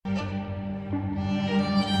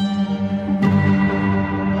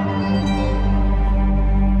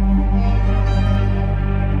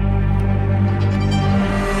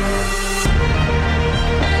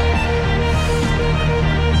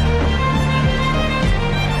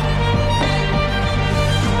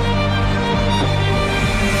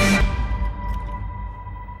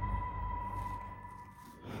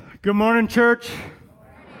Good morning, church.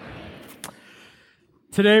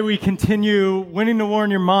 Today we continue Winning the War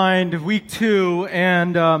in Your Mind, week 2,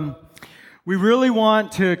 and we really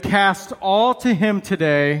want to cast all to Him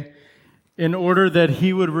today in order that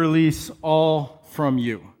He would release all from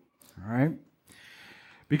you. All right?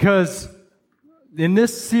 Because in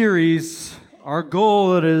this series, our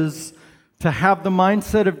goal is to have the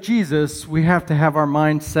mindset of Jesus. We have to have our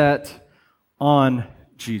mindset on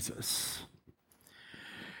Jesus.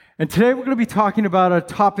 And today we're going to be talking about a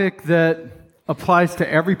topic that applies to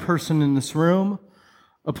every person in this room,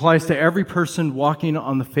 applies to every person walking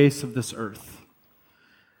on the face of this earth.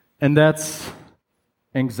 And that's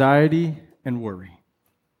anxiety and worry.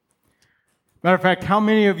 Matter of fact, how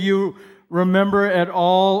many of you remember at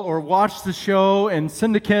all or watched the show in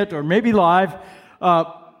Syndicate or maybe live,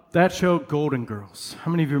 that show Golden Girls?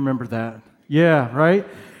 How many of you remember that? Yeah, right?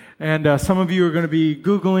 And some of you are going to be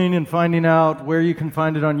Googling and finding out where you can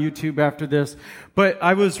find it on YouTube after this. But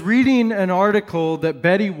I was reading an article that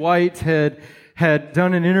Betty White had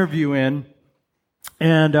done an interview in,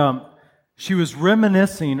 and she was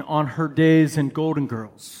reminiscing on her days in Golden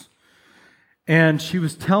Girls. And she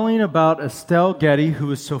was telling about Estelle Getty, who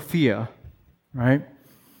was Sophia, right?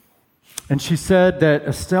 And she said that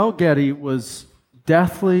Estelle Getty was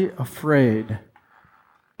deathly afraid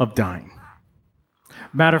of dying.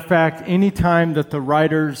 Matter of fact, any time that the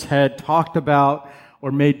writers had talked about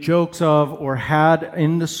or made jokes of or had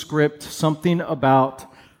in the script something about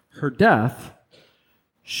her death,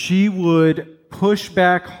 she would push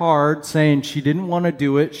back hard, saying she didn't want to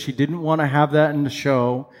do it, she didn't want to have that in the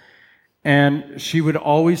show, and she would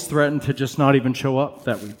always threaten to just not even show up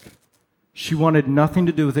that week. She wanted nothing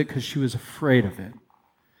to do with it because she was afraid of it.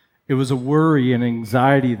 It was a worry and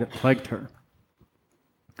anxiety that plagued her.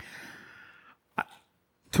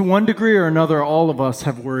 To one degree or another, all of us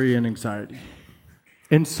have worry and anxiety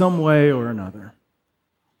in some way or another.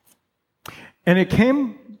 And it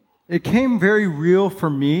came very real for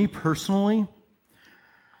me personally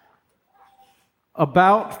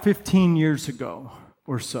about 15 years ago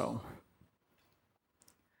or so.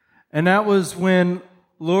 And that was when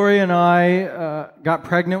Lori and I got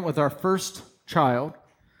pregnant with our first child.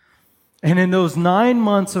 And in those 9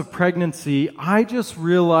 months of pregnancy, I just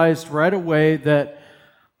realized right away that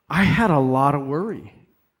I had a lot of worry.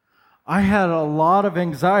 I had a lot of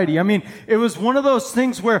anxiety. I mean, it was one of those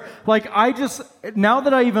things where, now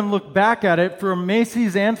that I even look back at it, from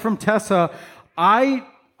Macy's and from Tessa, I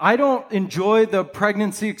don't enjoy the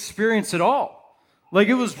pregnancy experience at all. Like,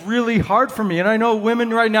 it was really hard for me. And I know women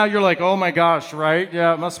right now, you're like, oh my gosh, right?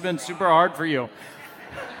 Yeah, it must have been super hard for you.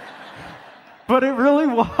 But it really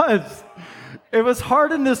was. It was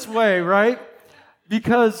hard in this way, right?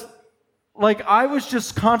 Because I was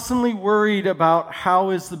just constantly worried about how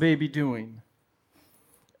is the baby doing.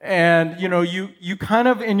 And, you kind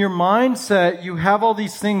of, in your mindset, you have all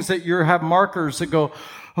these things that you have markers that go,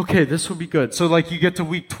 okay, this will be good. So, you get to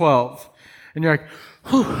week 12, and you're like,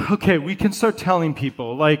 whew, okay, we can start telling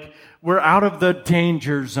people, we're out of the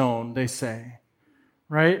danger zone, they say,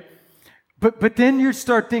 right? But then you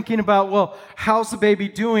start thinking about, well, how's the baby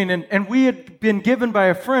doing? And we had been given by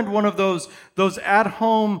a friend one of those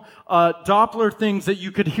at-home Doppler things that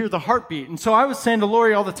you could hear the heartbeat. And so I was saying to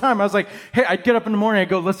Lori all the time, I was like, hey, I'd get up in the morning, I'd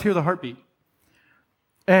go, let's hear the heartbeat.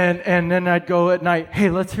 And then I'd go at night, hey,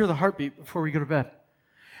 let's hear the heartbeat before we go to bed.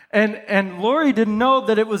 And Lori didn't know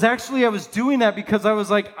that it was actually, I was doing that because I was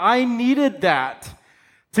like, I needed that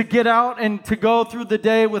to get out and to go through the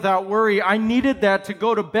day without worry. I needed that to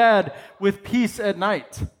go to bed with peace at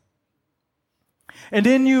night. And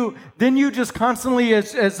then you just constantly,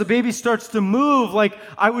 as the baby starts to move,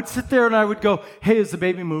 I would sit there and I would go, hey, is the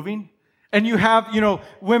baby moving? And you have,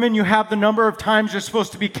 women, you have the number of times you're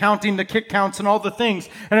supposed to be counting the kick counts and all the things.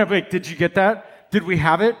 And I'd be like, did you get that? Did we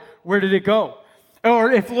have it? Where did it go? Or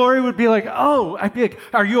if Lori would be like, oh, I'd be like,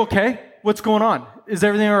 are you okay? What's going on? Is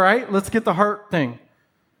everything all right? Let's get the heart thing.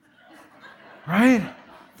 Right?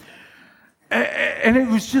 And it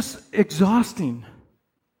was just exhausting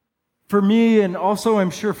for me, and also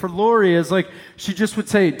I'm sure for Lori, is she just would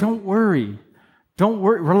say, don't worry,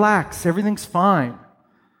 relax, everything's fine.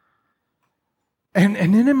 And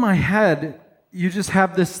then in my head, you just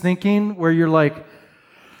have this thinking where you're like,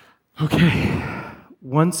 okay,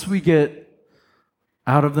 once we get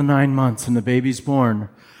out of the 9 months and the baby's born,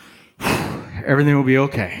 everything will be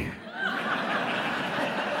okay.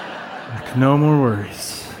 No more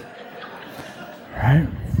worries. Right?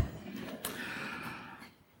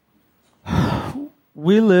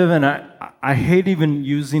 We live in, I hate even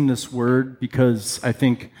using this word because I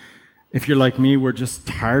think If you're like me, we're just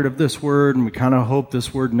tired of this word, and we kind of hope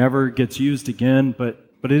this word never gets used again,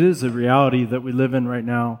 but but it is a reality that we live in right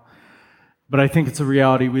now. But I think it's a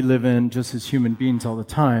reality we live in just as human beings all the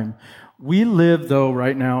time. We live, though,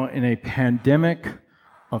 right now in a pandemic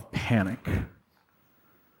of panic.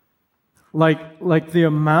 Like the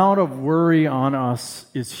amount of worry on us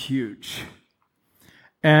is huge.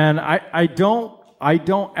 And I don't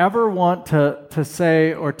ever want to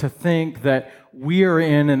say or to think that we are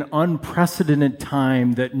in an unprecedented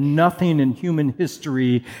time that nothing in human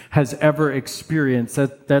history has ever experienced.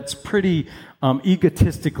 That's pretty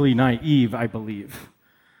egotistically naive, I believe,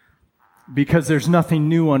 because there's nothing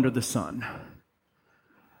new under the sun.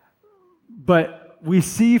 But we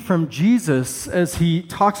see from Jesus as he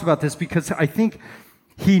talks about this, because I think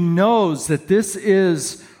he knows that this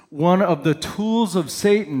is one of the tools of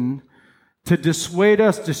Satan to dissuade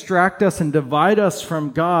us, distract us, and divide us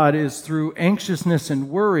from God is through anxiousness and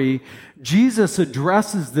worry. Jesus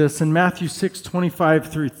addresses this in Matthew 6:25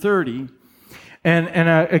 through 30. And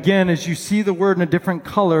again, as you see the word in a different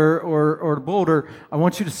color or bolder, I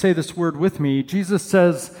want you to say this word with me. Jesus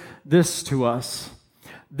says this to us.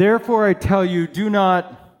 Therefore, I tell you, do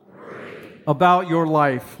not worry about your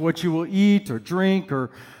life, what you will eat or drink, or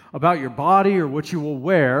about your body or what you will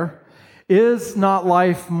wear. Is not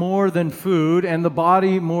life more than food, and the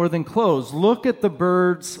body more than clothes? Look at the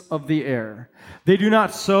birds of the air. They do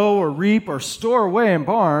not sow or reap or store away in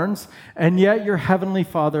barns, and yet your heavenly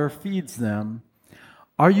Father feeds them.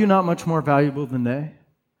 Are you not much more valuable than they?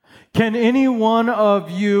 Can any one of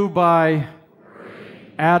you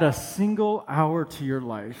add a single hour to your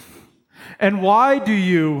life? And why do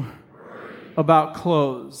you about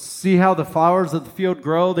clothes? See how the flowers of the field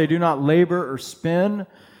grow? They do not labor or spin.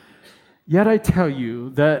 Yet I tell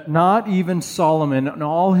you that not even Solomon in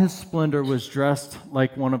all his splendor was dressed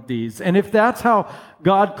like one of these. And if that's how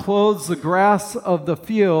God clothes the grass of the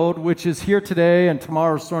field, which is here today and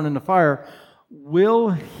tomorrow is thrown into fire,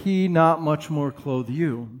 will he not much more clothe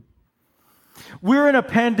you? We're in a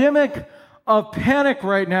pandemic of panic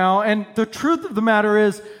right now, and the truth of the matter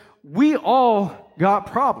is we all got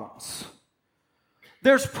problems.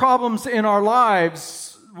 There's problems in our lives.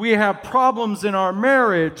 We have problems in our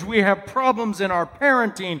marriage. We have problems in our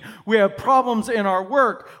parenting. We have problems in our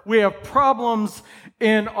work. We have problems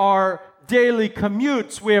in our daily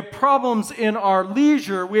commutes. We have problems in our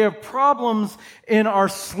leisure. We have problems in our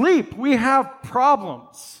sleep. We have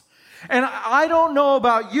problems. And I don't know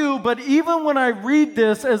about you, but even when I read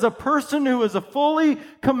this as a person who is a fully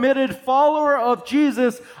committed follower of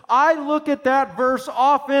Jesus, I look at that verse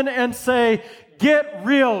often and say, "Get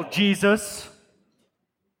real, Jesus."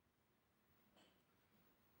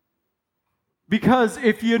 Because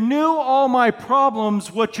if you knew all my problems,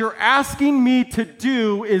 what you're asking me to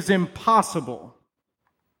do is impossible.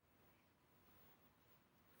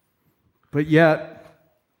 But yet,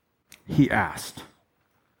 he asked.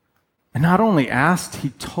 And not only asked,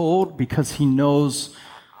 he told, because he knows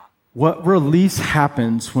what release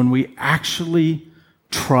happens when we actually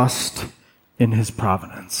trust in his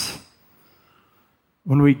providence.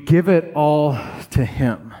 When we give it all to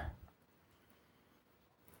him.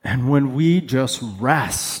 And when we just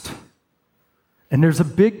rest. And there's a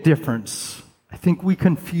big difference. I think we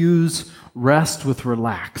confuse rest with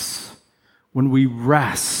relax. When we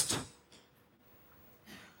rest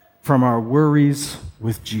from our worries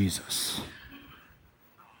with Jesus.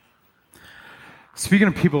 Speaking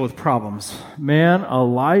of people with problems, man,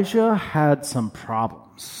 Elijah had some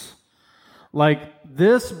problems. Like,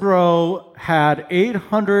 this bro had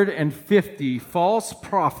 850 false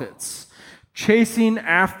prophets chasing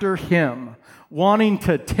after him, wanting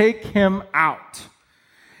to take him out.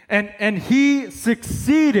 And he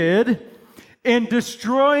succeeded in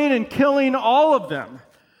destroying and killing all of them.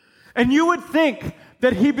 And you would think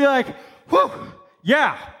that he'd be like, whew,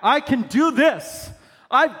 yeah, I can do this.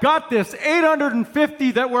 I've got this.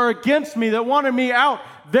 850 that were against me, that wanted me out,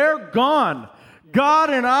 they're gone. God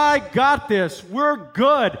and I got this. We're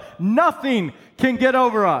good. Nothing can get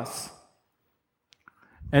over us.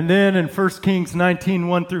 And then in 1 Kings 19,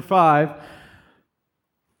 1 through 5,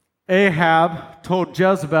 Ahab told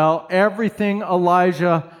Jezebel everything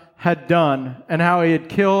Elijah had done and how he had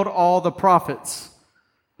killed all the prophets.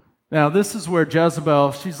 Now, this is where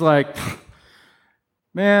Jezebel, she's like,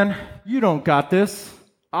 man, you don't got this.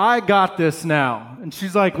 I got this now. And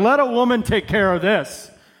she's like, let a woman take care of this.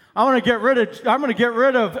 I'm going to get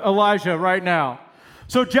rid of Elijah right now.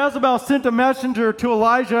 So Jezebel sent a messenger to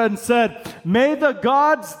Elijah and said, may the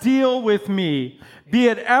gods deal with me, be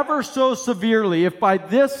it ever so severely, if by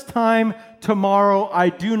this time tomorrow I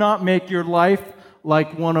do not make your life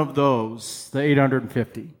like one of those, the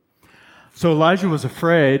 850. So Elijah was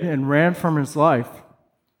afraid and ran for his life.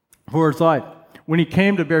 When he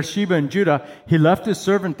came to Beersheba in Judah, he left his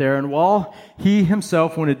servant there, and while he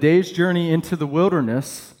himself went a day's journey into the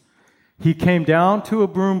wilderness, he came down to a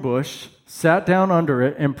broom bush, sat down under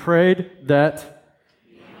it, and prayed that,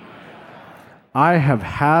 I have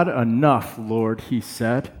had enough, Lord, he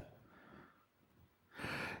said.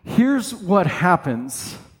 Here's what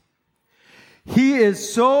happens. He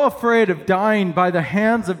is so afraid of dying by the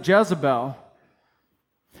hands of Jezebel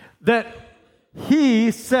that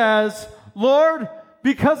he says, Lord,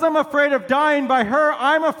 because I'm afraid of dying by her,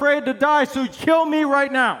 I'm afraid to die, so kill me right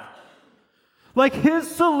now. Like his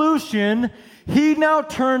solution, he now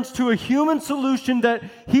turns to a human solution that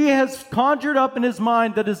he has conjured up in his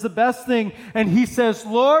mind that is the best thing, and he says,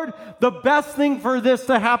 Lord, the best thing for this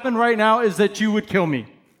to happen right now is that you would kill me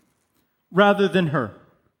rather than her.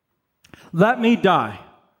 Let me die.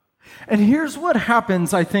 And here's what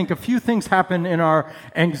happens, I think. A few things happen in our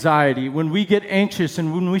anxiety when we get anxious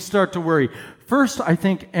and when we start to worry. First, I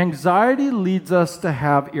think anxiety leads us to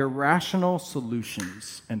have irrational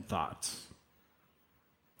solutions and thoughts.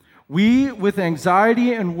 With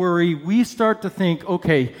anxiety and worry, we start to think,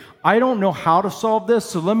 okay, I don't know how to solve this,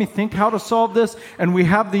 so let me think how to solve this. And we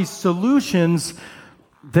have these solutions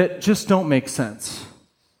that just don't make sense.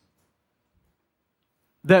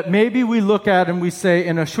 That maybe we look at and we say,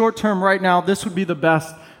 in a short term right now, this would be the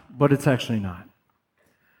best, but it's actually not.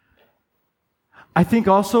 I think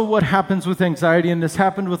also what happens with anxiety, and this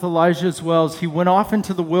happened with Elijah as well, is he went off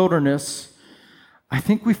into the wilderness. I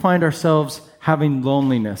think we find ourselves having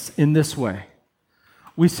loneliness in this way.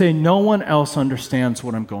 We say, no one else understands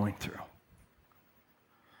what I'm going through.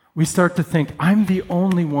 We start to think, I'm the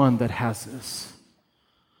only one that has this.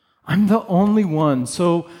 I'm the only one.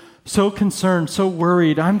 So concerned, so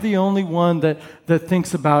worried. I'm the only one that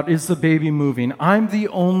thinks about, is the baby moving? I'm the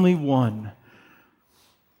only one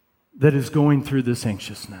that is going through this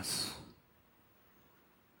anxiousness.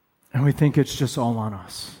 And we think it's just all on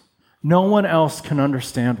us. No one else can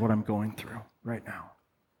understand what I'm going through right now.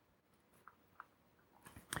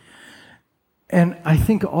 And I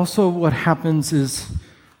think also what happens is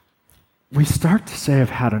we start to say,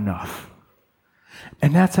 I've had enough.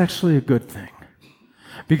 And that's actually a good thing.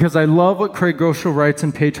 Because I love what Craig Groeschel writes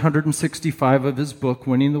in page 165 of his book,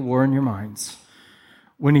 Winning the War in Your Minds,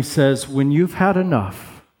 when he says, when you've had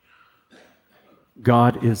enough,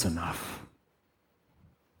 God is enough.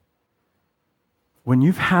 When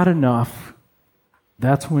you've had enough,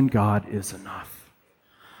 that's when God is enough.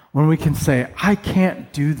 When we can say, I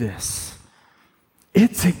can't do this.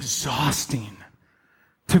 It's exhausting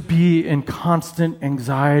to be in constant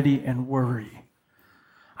anxiety and worry.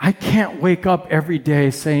 I can't wake up every day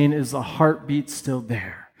saying, is the heartbeat still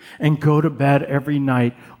there? And go to bed every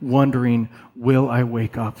night wondering, will I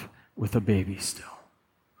wake up with a baby still?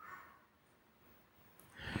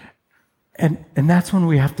 And that's when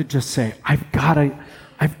we have to just say, I've got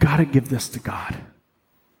to give this to God.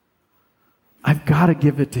 I've got to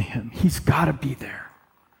give it to him. He's got to be there.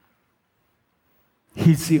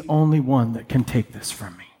 He's the only one that can take this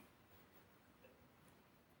from me.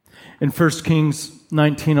 In 1 Kings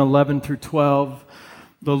 19:11 through 12,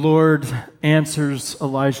 the Lord answers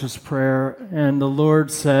Elijah's prayer, and the Lord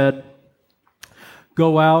said,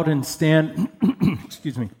 go out and stand,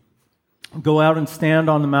 go out and stand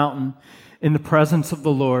on the mountain in the presence of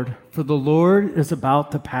the Lord, for the Lord is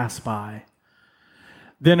about to pass by.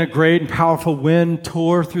 Then a great and powerful wind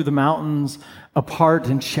tore through the mountains apart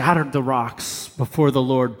and shattered the rocks before the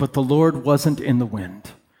Lord, but the Lord wasn't in the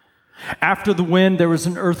wind. After the wind, there was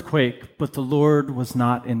an earthquake, but the Lord was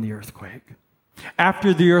not in the earthquake.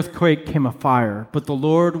 After the earthquake came a fire, but the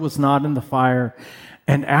Lord was not in the fire.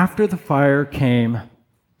 And after the fire came,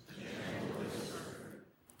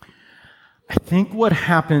 I think what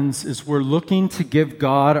happens is we're looking to give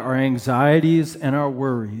God our anxieties and our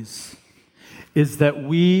worries, is that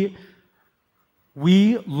we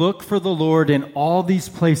look for the Lord in all these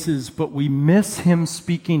places, but we miss him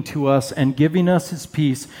speaking to us and giving us his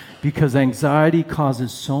peace because anxiety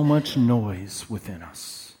causes so much noise within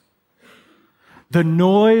us. The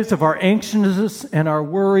noise of our anxiousness and our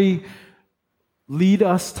worry lead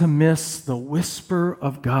us to miss the whisper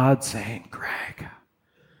of God saying, Greg,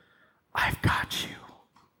 I've got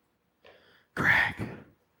you. Greg,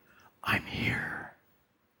 I'm here.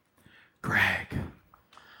 Greg,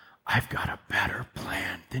 I've got a better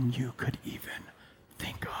plan than you could even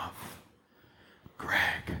think of.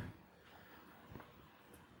 Greg,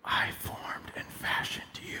 I formed and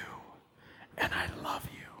fashioned you, and I love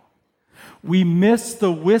you. We miss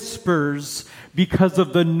the whispers because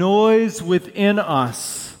of the noise within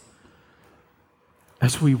us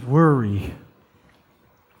as we worry.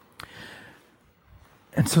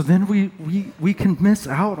 And so then we can miss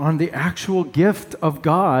out on the actual gift of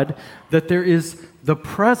God, that there is the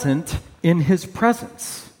present in his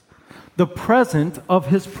presence, the present of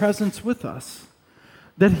his presence with us,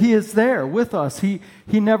 that he is there with us. He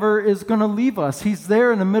never is going to leave us. He's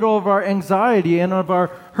there in the middle of our anxiety and of our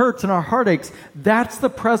hurts and our heartaches. That's the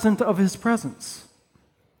present of his presence.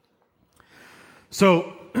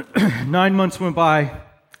 So 9 months went by,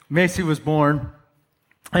 Macy was born,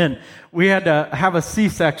 and we had to have a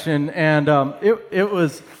C-section, and it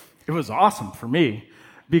was awesome for me,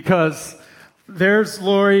 because there's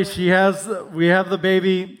Lori. We have the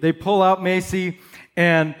baby. They pull out Macy,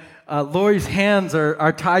 and Lori's hands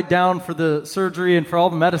are tied down for the surgery and for all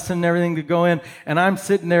the medicine and everything to go in, and I'm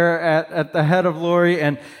sitting there at the head of Lori,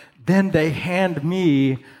 and then they hand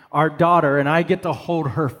me our daughter, and I get to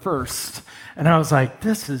hold her first. And I was like,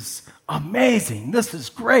 this is amazing. This is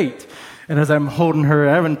great. And as I'm holding her,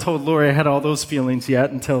 I haven't told Lori I had all those feelings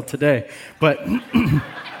yet until today. But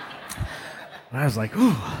I was like,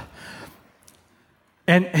 ooh.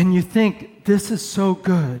 And you think, this is so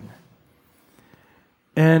good.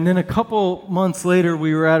 And then a couple months later,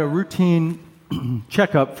 we were at a routine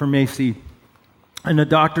checkup for Macy. And the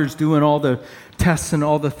doctor's doing all the tests and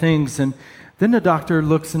all the things. And then the doctor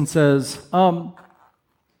looks and says,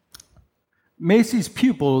 Macy's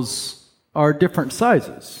pupils are different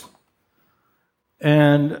sizes.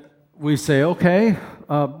 And we say, okay,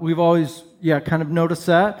 we've always, kind of noticed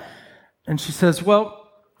that. And she says,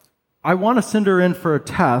 well, I want to send her in for a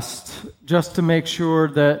test just to make sure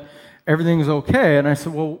that everything's okay. And I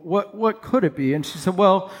said, well, what could it be? And she said,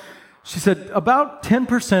 about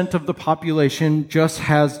 10% of the population just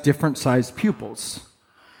has different sized pupils.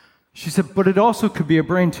 She said, but it also could be a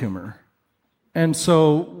brain tumor. And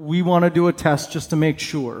so we want to do a test just to make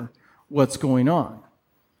sure what's going on.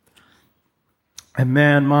 And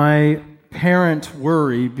man, my parent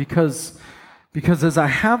worry, because as I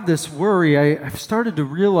have this worry, I've started to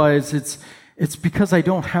realize it's because I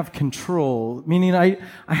don't have control, meaning I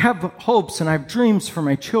have hopes and I have dreams for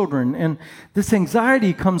my children. And this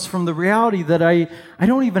anxiety comes from the reality that I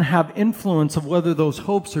don't even have influence of whether those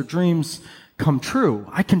hopes or dreams come true.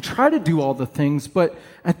 I can try to do all the things, but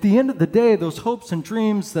at the end of the day, those hopes and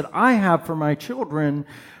dreams that I have for my children,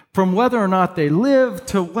 from whether or not they live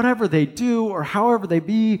to whatever they do or however they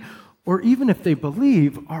be, or even if they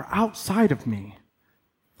believe, are outside of me.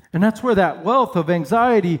 And that's where that wealth of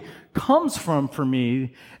anxiety comes from for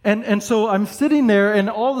me. And so I'm sitting there, and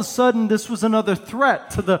all of a sudden this was another threat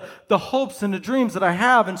to the hopes and the dreams that I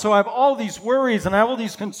have. And so I have all these worries and I have all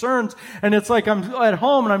these concerns, and it's like I'm at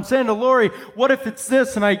home and I'm saying to Lori, what if it's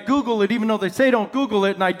this? And I Google it, even though they say don't Google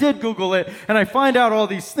it, and I did Google it, and I find out all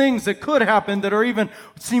these things that could happen that are even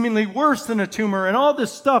seemingly worse than a tumor and all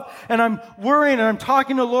this stuff. And I'm worrying, and I'm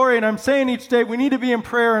talking to Lori, and I'm saying each day we need to be in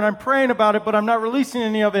prayer, and I'm praying about it, but I'm not releasing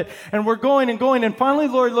any of it. And we're going and going, and finally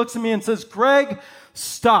Lori looks at me and says, Greg,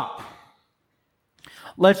 stop.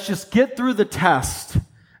 Let's just get through the test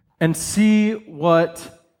and see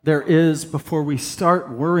what there is before we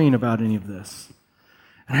start worrying about any of this.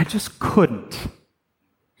 And I just couldn't.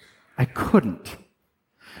 I couldn't.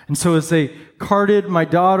 And so as they carted my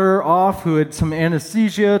daughter off, who had some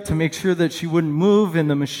anesthesia, to make sure that she wouldn't move in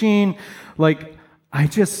the machine, I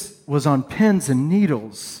just was on pins and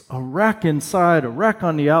needles, a wreck inside, a wreck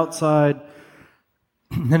on the outside.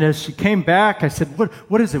 And as she came back, I said,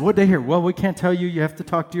 what is it? What did they hear? Well, we can't tell you. You have to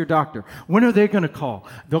talk to your doctor. When are they going to call?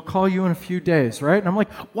 They'll call you in a few days, right? And I'm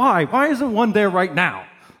like, why? Why isn't one there right now?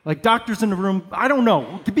 Like, doctors in the room, I don't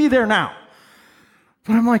know. To be there now.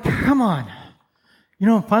 But I'm like, come on.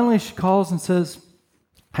 And finally she calls and says,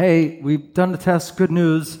 hey, we've done the test. Good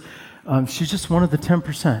news. She's just one of the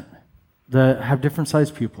 10% that have different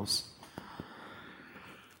sized pupils.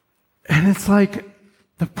 And it's like,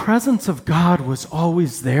 the presence of God was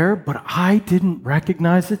always there, but I didn't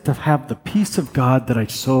recognize it to have the peace of God that I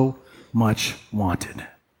so much wanted.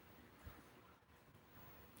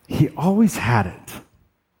 He always had it.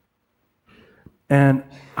 And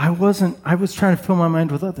I was trying to fill my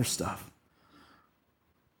mind with other stuff.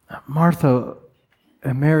 Martha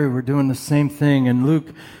and Mary were doing the same thing. In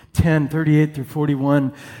Luke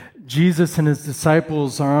 10:38-41, Jesus and his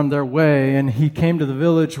disciples are on their way, and he came to the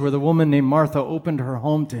village where the woman named Martha opened her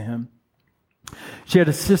home to him. She had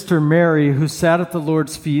a sister, Mary, who sat at the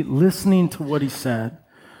Lord's feet listening to what he said,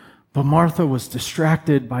 but Martha was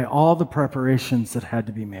distracted by all the preparations that had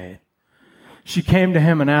to be made. She came to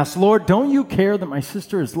him and asked, Lord, don't you care that my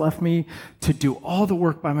sister has left me to do all the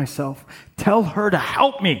work by myself? Tell her to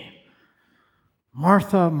help me.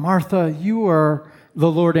 Martha, Martha,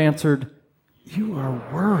 the Lord answered, you are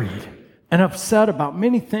worried and upset about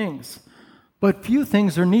many things, But few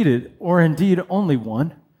things are needed, or indeed only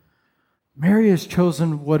one. Mary has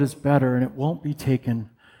chosen what is better, and it won't be taken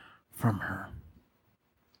from her.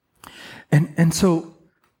 And so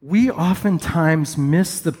we oftentimes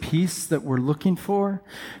miss the peace that we're looking for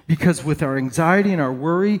because with our anxiety and our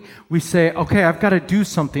worry, we say, okay, I've got to do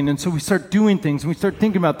something. And so we start doing things, and we start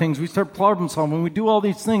thinking about things, we start problem solving, we do all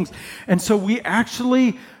these things. And so we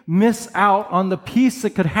actually miss out on the peace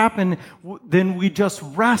that could happen then we just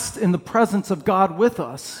rest in the presence of God with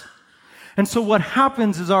us. And so what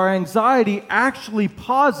happens is our anxiety actually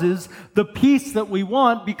pauses the peace that we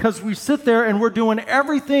want because we sit there and we're doing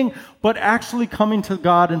everything but actually coming to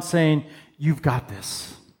God and saying, you've got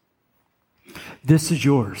this. This is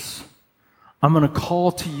yours. I'm going to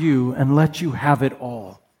call to you and let you have it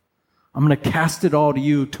all. I'm going to cast it all to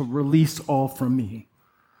you to release all from me.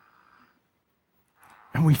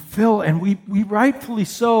 And we feel, and we rightfully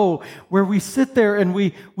so, where we sit there and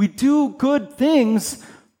we do good things,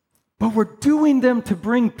 but we're doing them to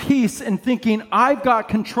bring peace and thinking, I've got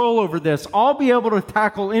control over this. I'll be able to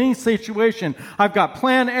tackle any situation. I've got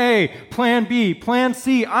plan A, plan B, plan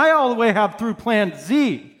C. I all the way have through plan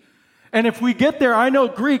Z. And if we get there, I know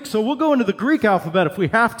Greek, so we'll go into the Greek alphabet if we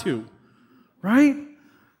have to. Right?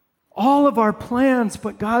 All of our plans,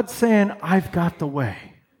 but God's saying, I've got the way.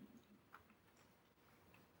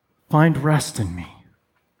 Find rest in me.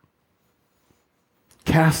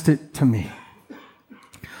 Cast it to me.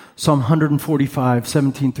 Psalm 145,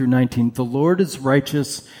 17 through 19. The Lord is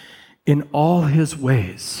righteous in all his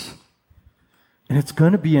ways. And it's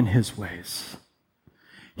going to be in his ways.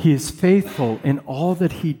 He is faithful in all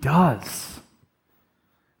that he does.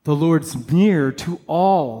 The Lord's near to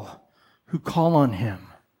all who call on him.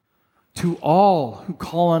 To all who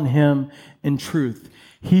call on him in truth.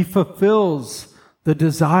 He fulfills the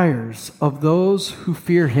desires of those who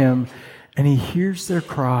fear him, and he hears their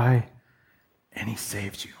cry, and he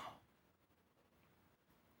saves you.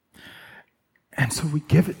 And so we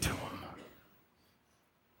give it to him.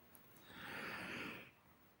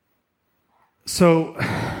 So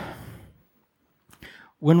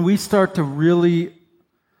when we start to really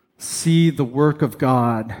see the work of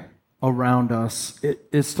God around us,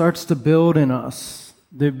 it starts to build in us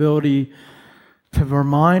the ability to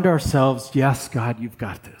remind ourselves, yes, God, you've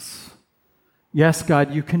got this. Yes,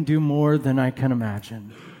 God, you can do more than I can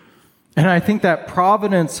imagine. And I think that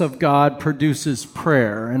providence of God produces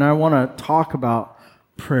prayer. And I want to talk about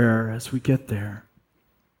prayer as we get there.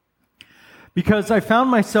 Because I found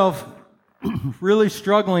myself really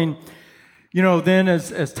struggling, then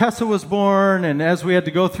as Tessa was born and as we had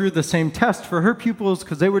to go through the same test for her pupils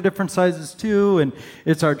because they were different sizes too, and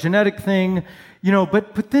it's our genetic thing,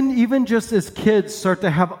 but then even just as kids start to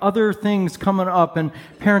have other things coming up and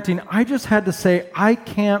parenting, I just had to say, I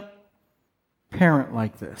can't parent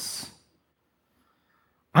like this.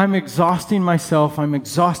 I'm exhausting myself, I'm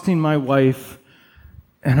exhausting my wife,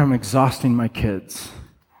 and I'm exhausting my kids.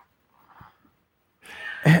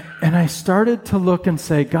 And I started to look and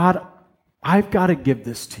say, God, I've got to give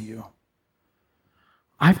this to you.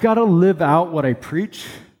 I've got to live out what I preach.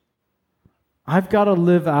 I've got to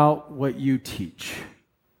live out what you teach.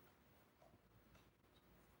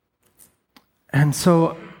 And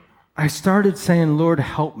so I started saying, Lord,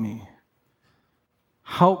 help me.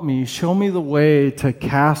 Help me. Show me the way to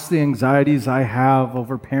cast the anxieties I have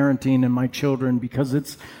over parenting and my children because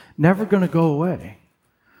it's never going to go away.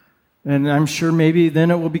 And I'm sure maybe then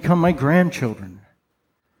it will become my grandchildren.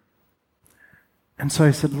 And so I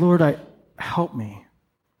said, Lord, help me.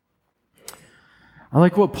 I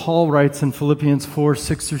like what Paul writes in Philippians 4,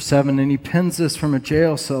 6 through 7, and he pens this from a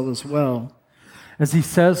jail cell as well. As he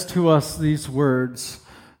says to us these words,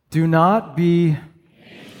 do not be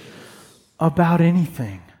about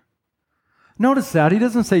anything. Notice that. He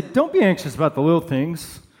doesn't say, don't be anxious about the little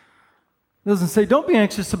things. He doesn't say, don't be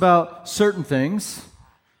anxious about certain things.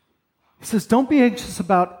 He says, don't be anxious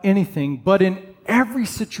about anything, but in every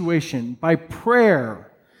situation, by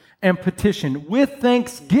prayer and petition, with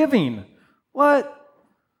thanksgiving. What?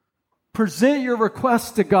 Present your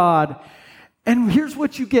requests to God. And here's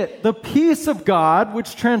what you get. The peace of God,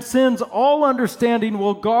 which transcends all understanding,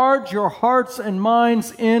 will guard your hearts and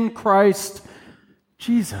minds in Christ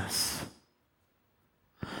Jesus.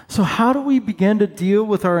 So how do we begin to deal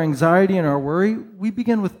with our anxiety and our worry? We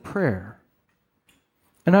begin with prayer.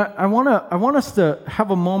 And I want us to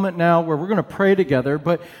have a moment now where we're going to pray together,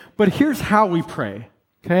 but here's how we pray.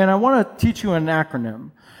 Okay, and I want to teach you an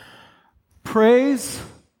acronym. Praise,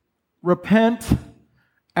 repent,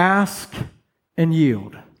 ask, and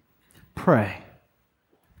yield. Pray.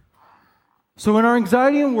 So in our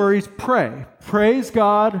anxiety and worries, pray. Praise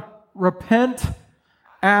God, repent,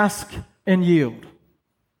 ask, and yield.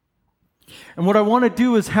 And what I want to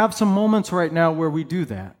do is have some moments right now where we do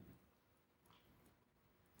that.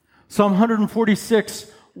 Psalm 146,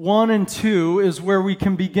 1 and 2 is where we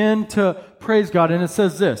can begin to praise God. And it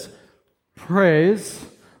says this, praise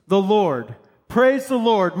the Lord. Praise the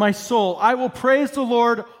Lord, my soul. I will praise the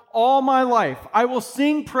Lord all my life. I will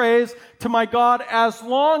sing praise to my God as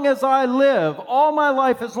long as I live. All my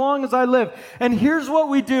life, as long as I live. And here's what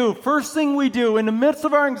we do. First thing we do, in the midst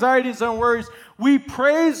of our anxieties and worries, we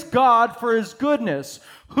praise God for His goodness,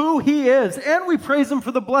 who He is, and we praise Him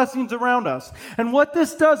for the blessings around us. And what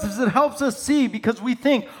this does is it helps us see, because we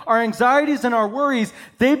think our anxieties and our worries,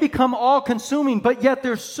 they become all-consuming, but yet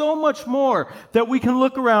there's so much more that we can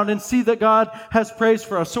look around and see that God has praised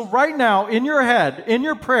for us. So right now, in your head, in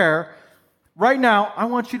your prayer, right now, I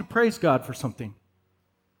want you to praise God for something.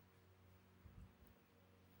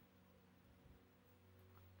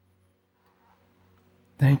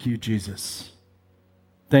 Thank you, Jesus.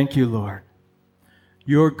 Thank you, Lord.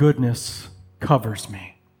 Your goodness covers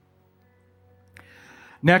me.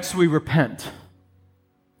 Next, we repent.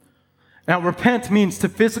 Now, repent means to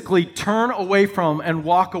physically turn away from and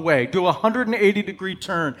walk away. Do a 180-degree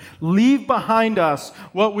turn. Leave behind us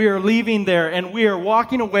what we are leaving there, and we are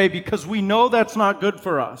walking away because we know that's not good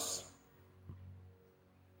for us.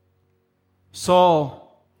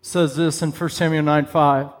 Saul says this in 1 Samuel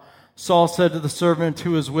 9:5. Saul said to the servant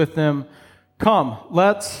who was with them, "Come,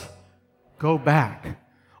 let's go back,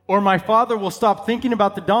 or my father will stop thinking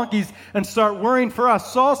about the donkeys and start worrying for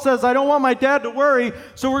us." Saul says, I don't want my dad to worry,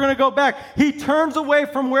 so we're going to go back. He turns away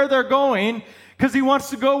from where they're going because he wants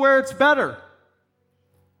to go where it's better.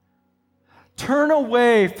 Turn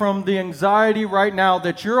away from the anxiety right now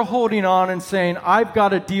that you're holding on and saying, I've got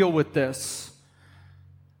to deal with this.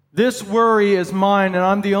 This worry is mine, and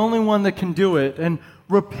I'm the only one that can do it. And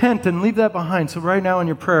repent and leave that behind. So right now in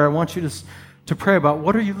your prayer, I want you to pray about,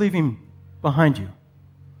 what are you leaving behind you?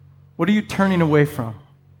 What are you turning away from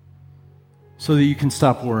so that you can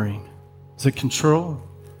stop worrying? Is it control?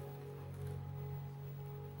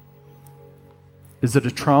 Is it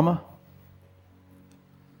a trauma?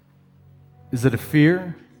 Is it a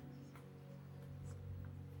fear?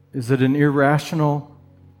 Is it an irrational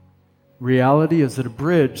reality? Is it a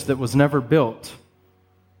bridge that was never built?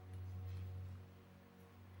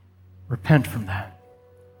 Repent from that.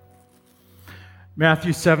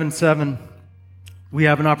 Matthew 7:7, we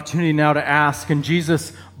have an opportunity now to ask, and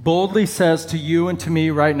Jesus boldly says to you and to me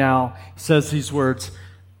right now, he says these words,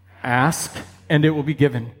 ask and it will be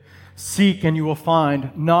given. Seek and you will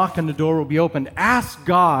find. Knock and the door will be opened. Ask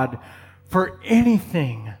God for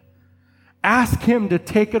anything. Ask Him to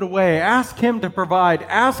take it away. Ask Him to provide.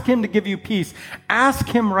 Ask Him to give you peace. Ask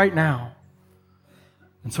Him right now.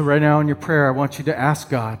 And so right now in your prayer, I want you to ask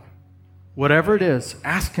God, whatever it is,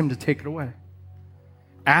 ask Him to take it away.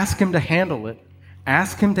 Ask Him to handle it.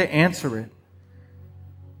 Ask Him to answer it.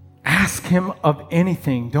 Ask Him of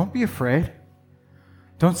anything. Don't be afraid.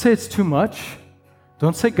 Don't say it's too much.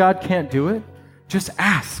 Don't say God can't do it. Just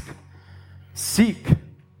ask. Seek.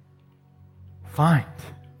 Find.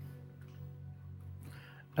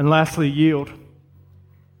 And lastly, yield.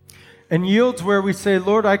 And yield's where we say,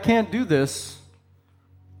 Lord, I can't do this.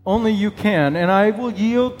 Only you can, and I will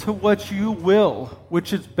yield to what you will,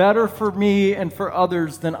 which is better for me and for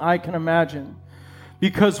others than I can imagine.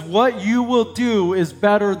 Because what you will do is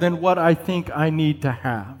better than what I think I need to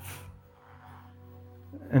have.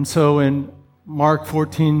 And so in Mark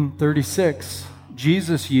 14:36,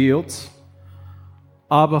 Jesus yields.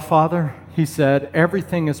 Abba, Father, He said,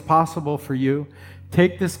 everything is possible for you.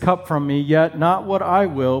 Take this cup from me, yet not what I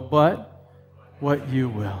will, but what you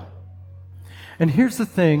will. And here's the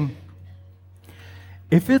thing.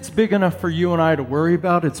 If it's big enough for you and I to worry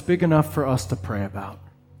about, it's big enough for us to pray about.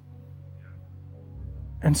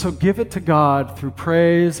 And so give it to God through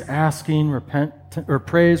praise,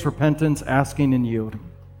 repentance, asking, and yielding.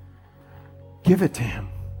 Give it to Him.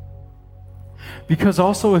 Because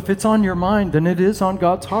also, if it's on your mind, then it is on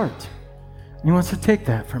God's heart. And He wants to take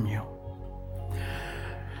that from you.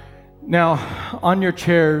 Now, on your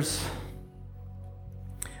chairs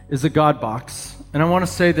is a God box. And I want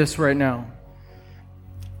to say this right now.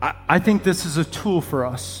 I think this is a tool for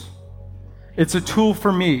us. It's a tool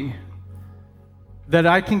for me that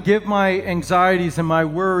I can give my anxieties and my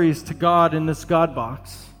worries to God in this God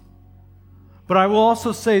box. But I will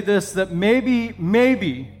also say this, that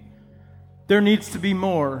maybe there needs to be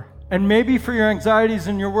more. And maybe for your anxieties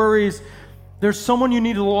and your worries, there's someone you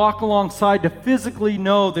need to walk alongside to physically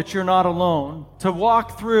know that you're not alone, to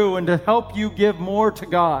walk through and to help you give more to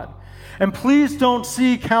God. And please don't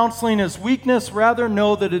see counseling as weakness, rather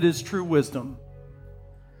know that it is true wisdom.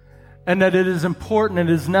 and that it is important, it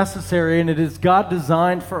is necessary, and it is God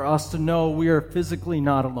designed for us to know we are physically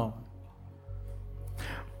not alone.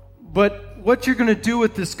 But what you're going to do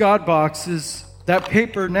with this God box is that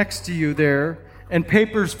paper next to you there, and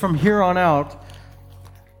papers from here on out.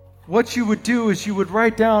 What you would do is you would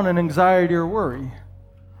write down an anxiety or worry.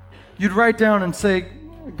 You'd write down and say,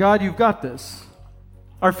 God, you've got this.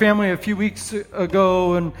 Our family a few weeks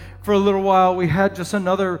ago, and for a little while, we had just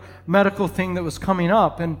another medical thing that was coming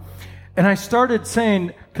up. And I started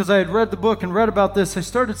saying, because I had read the book and read about this, I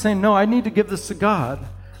started saying, no, I need to give this to God.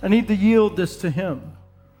 I need to yield this to Him.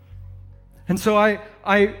 And so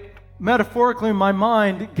I metaphorically in my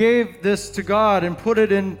mind gave this to God and put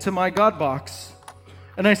it into my God box.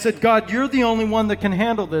 And I said, God, you're the only one that can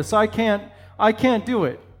handle this. I can't do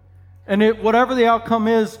it. And whatever the outcome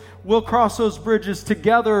is, we'll cross those bridges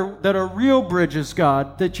together that are real bridges,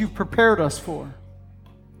 God, that you've prepared us for.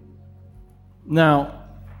 Now,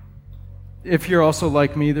 if you're also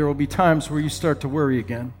like me, there will be times where you start to worry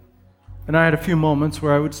again. And I had a few moments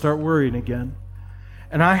where I would start worrying again.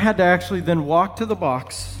 And I had to actually then walk to the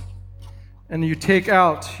box, and you take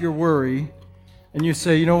out your worry, and you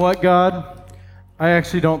say, you know what, God? I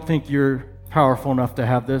actually don't think you're powerful enough to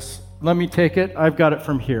have this. Let me take it. I've got it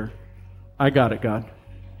from here. I got it, God.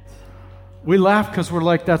 We laugh because we're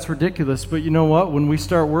like, that's ridiculous. But you know what? When we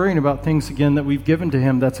start worrying about things again that we've given to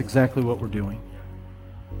Him, that's exactly what we're doing.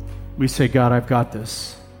 We say, God, I've got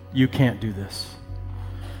this. You can't do this.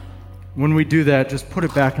 When we do that, just put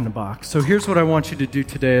it back in the box. So here's what I want you to do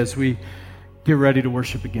today as we get ready to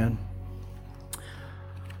worship again.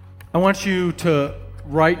 I want you to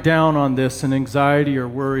write down on this an anxiety or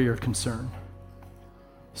worry or concern.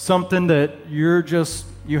 Something that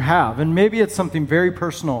you have. And maybe it's something very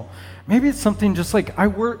personal. Maybe it's something just like,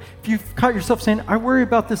 if you've caught yourself saying, I worry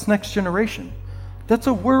about this next generation. That's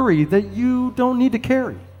a worry that you don't need to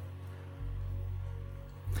carry.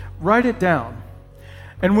 Write it down.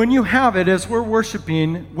 And when you have it, as we're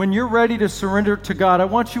worshiping, when you're ready to surrender to God, I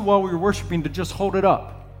want you, while we're worshiping, to just hold it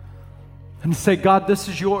up and say, God, this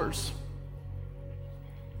is yours.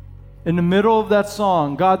 In the middle of that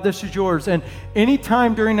song, God, this is yours. And any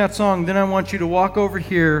time during that song, then I want you to walk over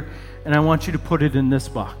here and I want you to put it in this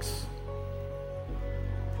box.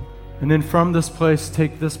 And then from this place,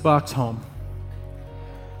 take this box home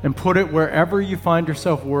and put it wherever you find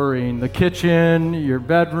yourself worrying, the kitchen, your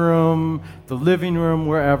bedroom, the living room,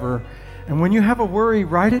 wherever. And when you have a worry,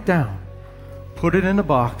 write it down, put it in a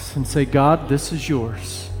box and say, God, this is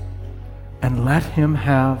yours. And let Him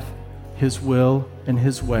have His will and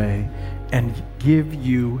His way and give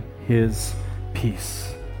you His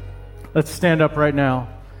peace. Let's stand up right now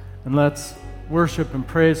and let's worship and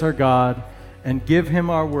praise our God and give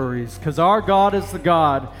Him our worries, because our God is the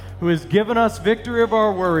God who has given us victory of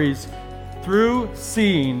our worries through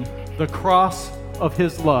seeing the cross of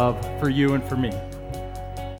His love for you and for me.